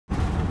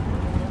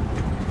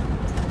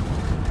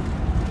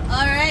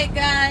Alright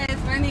guys,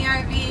 we're in the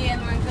RV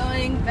and we're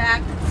going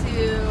back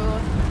to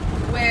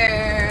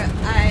where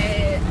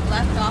I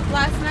left off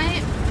last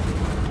night.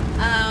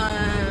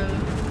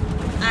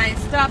 I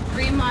stopped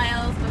 3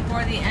 miles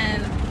before the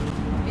end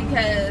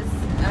because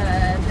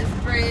this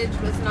bridge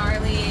was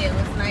gnarly, it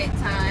was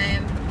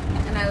nighttime,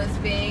 and I was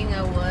being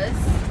a wuss.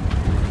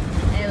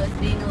 I was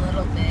being a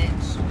little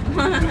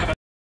bitch.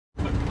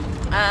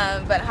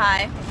 But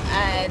hi,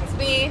 it's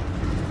me.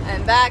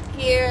 I'm back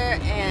here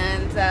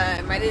and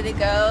I'm ready to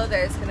go.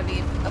 There's going to be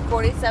a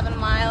 47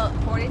 miles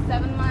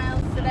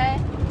today.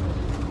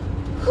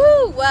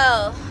 Whew,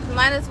 well,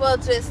 might as well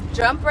just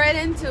jump right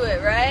into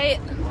it, right?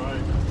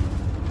 Right.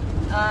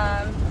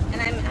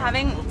 And I'm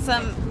having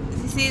some,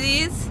 you see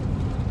these?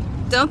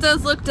 Don't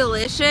those look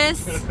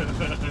delicious?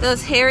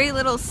 Those hairy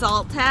little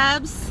salt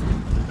tabs.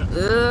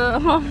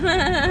 Ugh.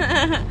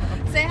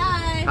 Say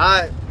hi.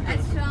 Hi.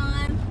 That's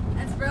Sean.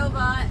 That's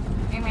Robot.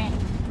 You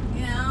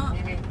know,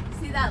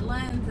 see that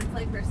lens? It's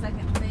like their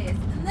second face.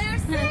 And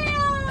there's Sam.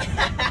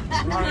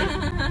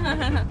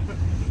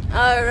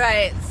 All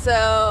right.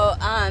 So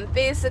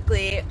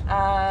basically,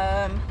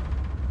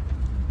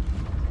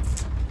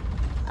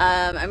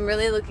 I'm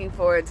really looking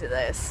forward to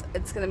this.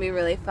 It's gonna be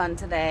really fun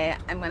today.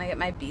 I'm gonna get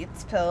my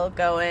Beats pill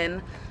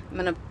going. I'm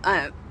gonna.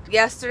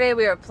 Yesterday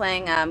we were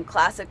playing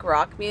classic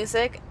rock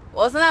music.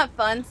 Wasn't that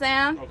fun,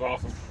 Sam? That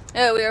was awesome.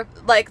 Yeah, we were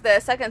like the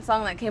second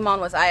song that came on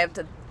was "I Have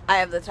the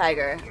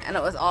Tiger," and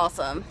it was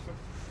awesome.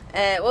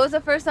 What was the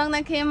first song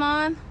that came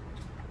on?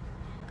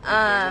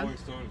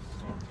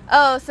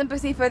 Oh,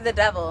 "Sympathy for the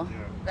Devil," yeah.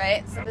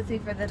 Right? Yep. "Sympathy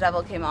for the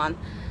Devil" came on.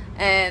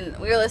 And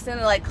we were listening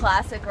to like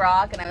classic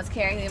rock, and I was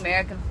carrying the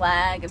American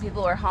flag, and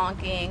people were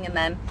honking, and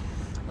then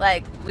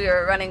like we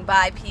were running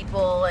by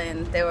people,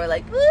 and they were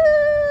like,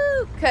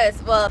 "Woo!"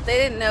 Because, well, if they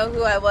didn't know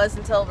who I was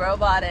until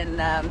Robot and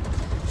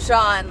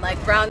Sean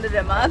like rounded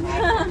him up.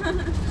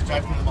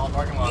 Drive through the mall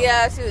parking lot.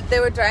 Yeah, so they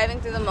were driving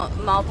through the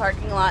mall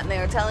parking lot, and they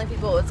were telling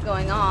people what's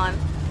going on.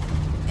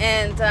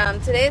 And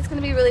today it's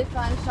going to be really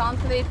fun. Sean's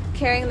going to be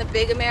carrying the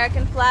big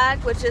American flag,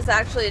 which is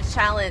actually a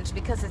challenge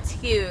because it's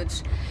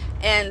huge.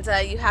 And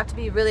you have to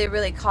be really,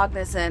 really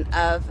cognizant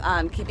of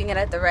keeping it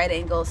at the right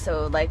angle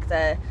so like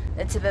the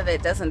tip of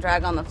it doesn't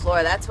drag on the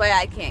floor. That's why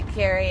I can't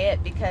carry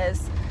it,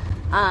 because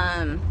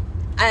I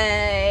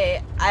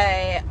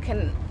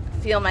can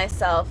feel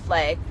myself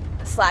like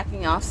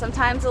slacking off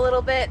sometimes a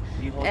little bit.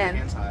 You hold your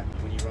hands high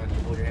when you run. You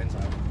hold your hands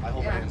high. I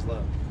hold my hands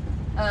low.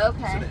 Oh,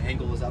 okay. So the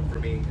angle is up for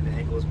me and the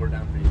angle is more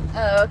down for you.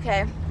 Oh,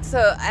 okay.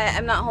 So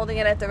I'm not holding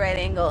it at the right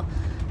angle.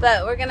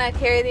 But we're gonna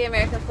carry the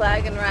American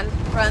flag and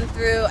run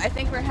through. I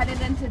think we're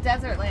headed into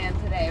desert land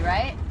today,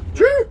 right?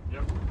 Sure.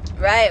 Yep.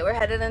 Right, we're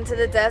headed into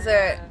the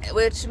desert,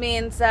 which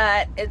means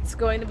that it's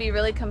going to be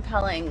really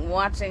compelling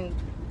watching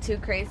two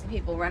crazy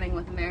people running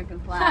with American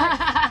flags.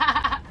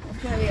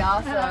 It's gonna be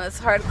awesome. It's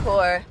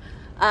hardcore.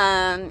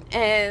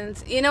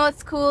 And you know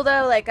what's cool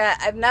though? Like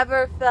I've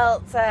never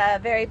felt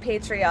very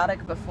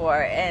patriotic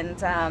before, and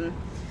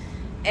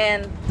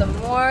the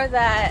more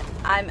that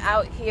I'm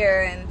out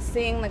here and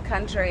seeing the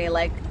country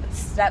like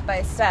step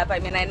by step, I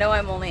mean, I know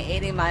I'm only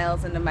 80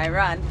 miles into my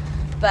run,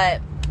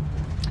 but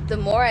the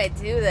more I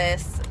do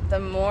this, the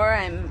more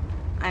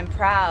I'm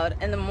proud,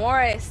 and the more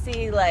I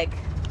see, like,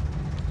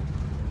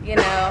 you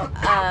know,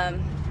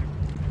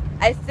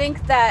 I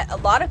think that a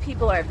lot of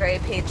people are very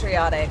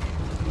patriotic,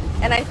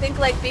 and I think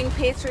like being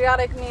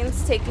patriotic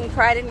means taking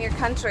pride in your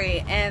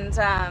country, and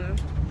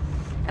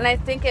I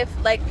think if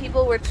like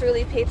people were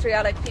truly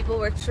patriotic, people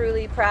were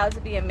truly proud to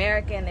be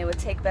American, they would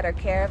take better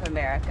care of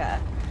America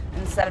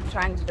instead of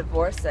trying to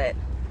divorce it.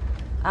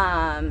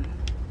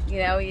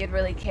 You know, you'd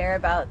really care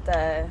about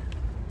the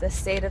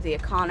state of the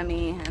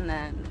economy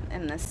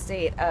and the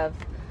state of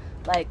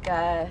like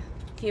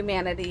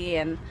humanity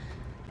and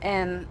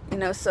you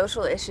know,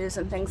 social issues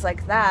and things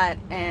like that.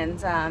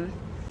 And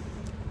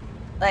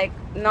like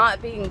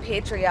not being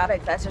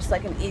patriotic, that's just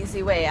like an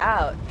easy way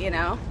out, you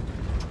know?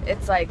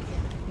 It's like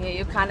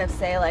you kind of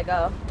say like,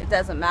 oh, it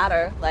doesn't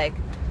matter, like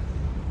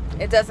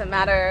it doesn't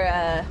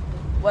matter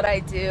what I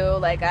do,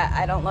 like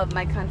I don't love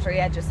my country,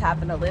 I just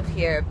happen to live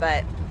here.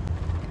 But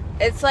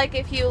it's like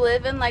if you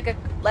live in like a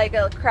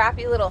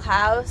crappy little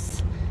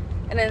house,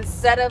 and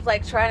instead of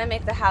like trying to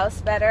make the house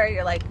better,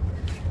 you're like,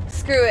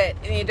 screw it,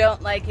 and you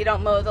don't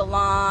mow the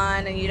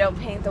lawn and you don't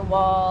paint the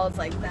walls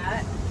like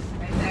that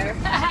right there.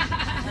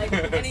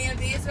 Like any of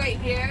these right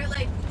here,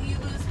 like you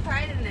lose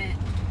pride in it,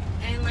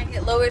 and like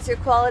it lowers your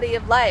quality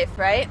of life,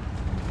 right?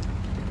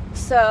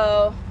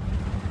 So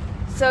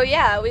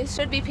yeah, we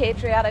should be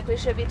patriotic, we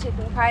should be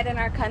taking pride in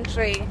our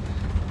country,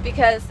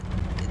 because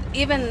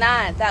even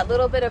that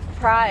little bit of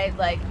pride,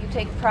 like you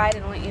take pride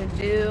in what you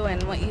do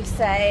and what you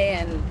say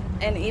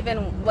and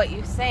even what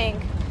you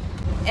think,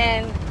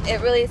 and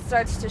it really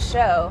starts to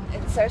show.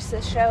 It starts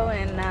to show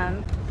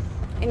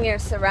in your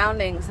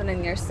surroundings and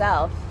in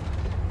yourself,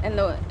 and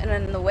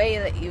in the way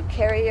that you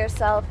carry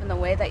yourself and the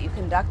way that you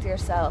conduct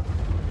yourself.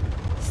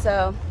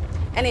 So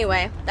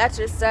anyway, that's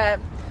just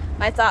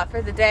my thought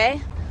for the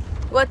day.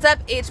 What's up,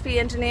 HP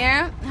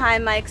Engineer? Hi,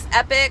 Mike's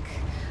Epic.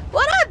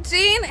 What up,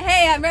 Gene?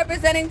 Hey, I'm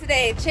representing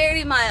today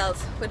Charity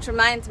Miles, which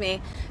reminds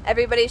me,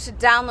 everybody should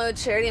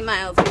download Charity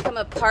Miles, become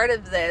a part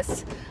of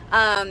this.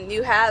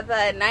 You have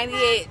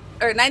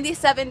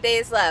 97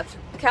 days left,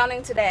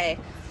 counting today,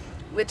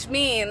 which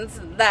means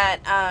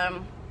that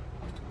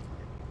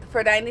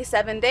for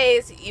 97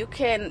 days, you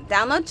can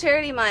download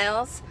Charity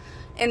Miles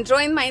and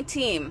join my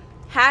team.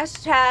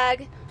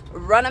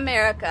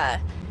 #RunAmerica.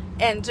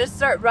 And just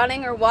start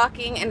running or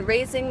walking and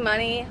raising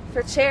money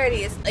for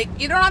charities. Like,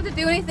 you don't have to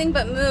do anything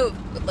but move.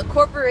 The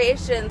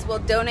corporations will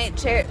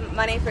donate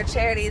money for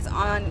charities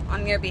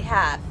on your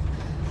behalf.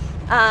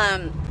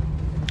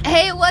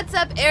 Hey, what's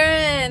up,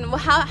 Aaron?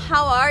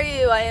 How are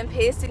you? I am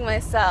pacing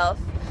myself,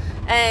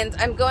 and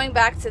I'm going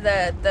back to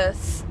the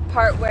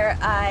part where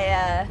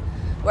I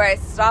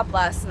stopped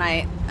last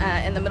night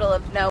in the middle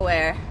of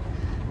nowhere.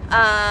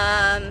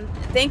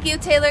 Thank you,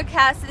 Taylor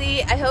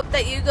Cassidy. I hope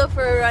that you go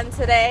for a run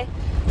today.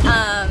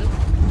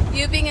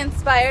 You being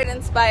inspired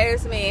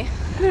inspires me.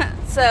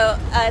 So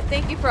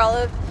thank you for all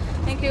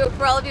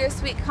of your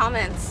sweet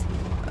comments.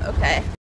 Okay.